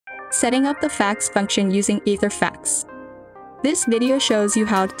Setting up the fax function using etherFAX. This video shows you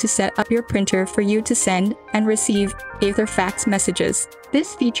how to set up your printer for you to send and receive etherFAX messages.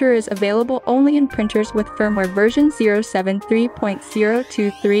 This feature is available only in printers with firmware version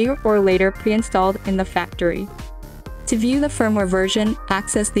 073.023 or later pre-installed in the factory. To view the firmware version,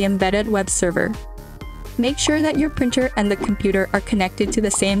 access the embedded web server. Make sure that your printer and the computer are connected to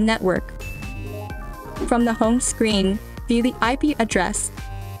the same network. From the home screen, view the IP address,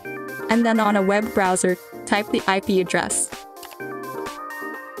 and then on a web browser, type the IP address.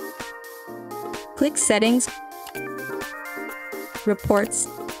 Click Settings, Reports,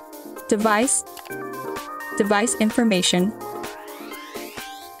 Device Information,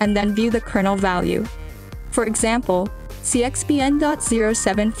 and then view the kernel value. For example,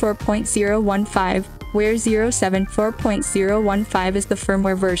 cxbn.074.015, where 074.015 is the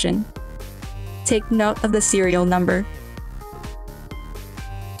firmware version. Take note of the serial number.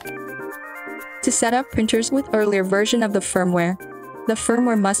 To set up printers with earlier version of the firmware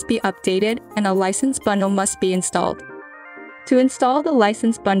must be updated and a license bundle must be installed. To install the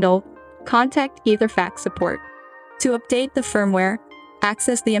license bundle, contact etherFAX support. To update the firmware,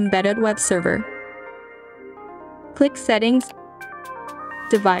 access the embedded web server. Click Settings,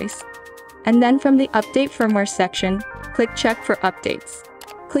 Device, and then from the Update Firmware section, click Check for updates.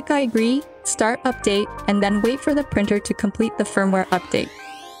 Click I agree, start update, and then wait for the printer to complete the firmware update.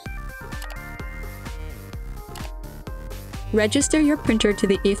 Register your printer to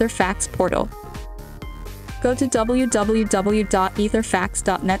the etherFAX portal. Go to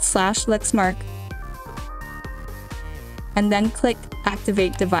www.etherfax.net/Lexmark and then click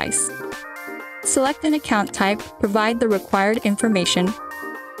Activate Device. Select an account type, provide the required information,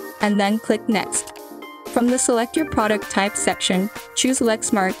 and then click Next. From the Select Your Product Type section, choose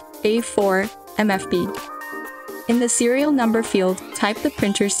Lexmark A4 MFB. In the serial number field, type the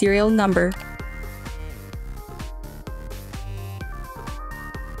printer serial number.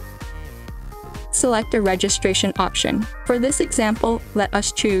 Select a registration option. For this example, let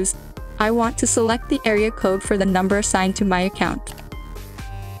us choose, I want to select the area code for the number assigned to my account.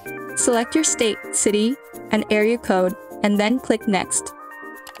 Select your state, city, and area code, and then click Next.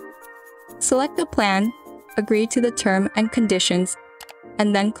 Select a plan, agree to the term and conditions,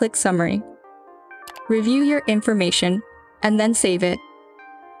 and then click Summary. Review your information, and then save it.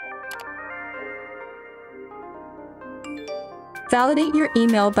 Validate your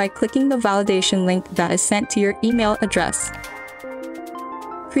email by clicking the validation link that is sent to your email address.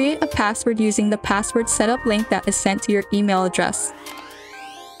 Create a password using the password setup link that is sent to your email address.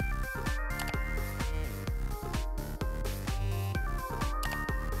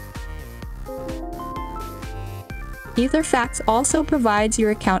 etherFAX also provides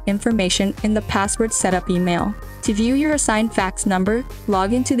your account information in the password setup email. To view your assigned fax number,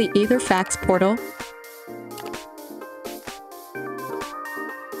 log into the etherFAX portal,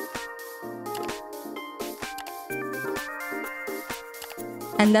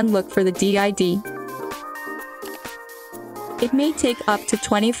 and then look for the DID. It may take up to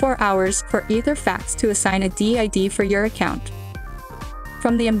 24 hours for etherFAX to assign a DID for your account.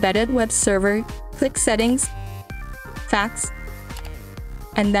 From the embedded web server, click Settings, Fax,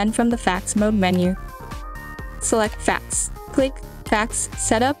 and then from the Fax Mode menu, select Fax. Click Fax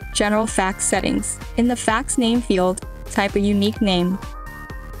Setup General Fax Settings. In the fax name field, type a unique name.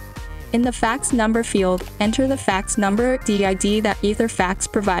 In the fax number field, enter the fax number DID that etherFAX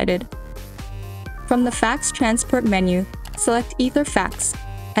provided. From the fax transport menu, select etherFAX,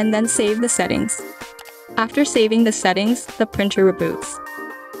 and then save the settings. After saving the settings, the printer reboots.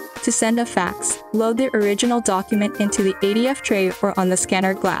 To send a fax, load the original document into the ADF tray or on the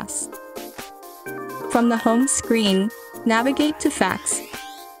scanner glass. From the home screen, navigate to Fax,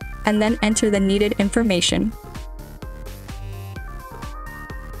 and then enter the needed information.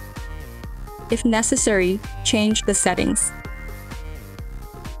 If necessary, change the settings.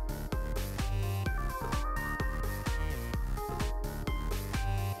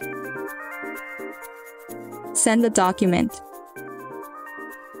 Send the document.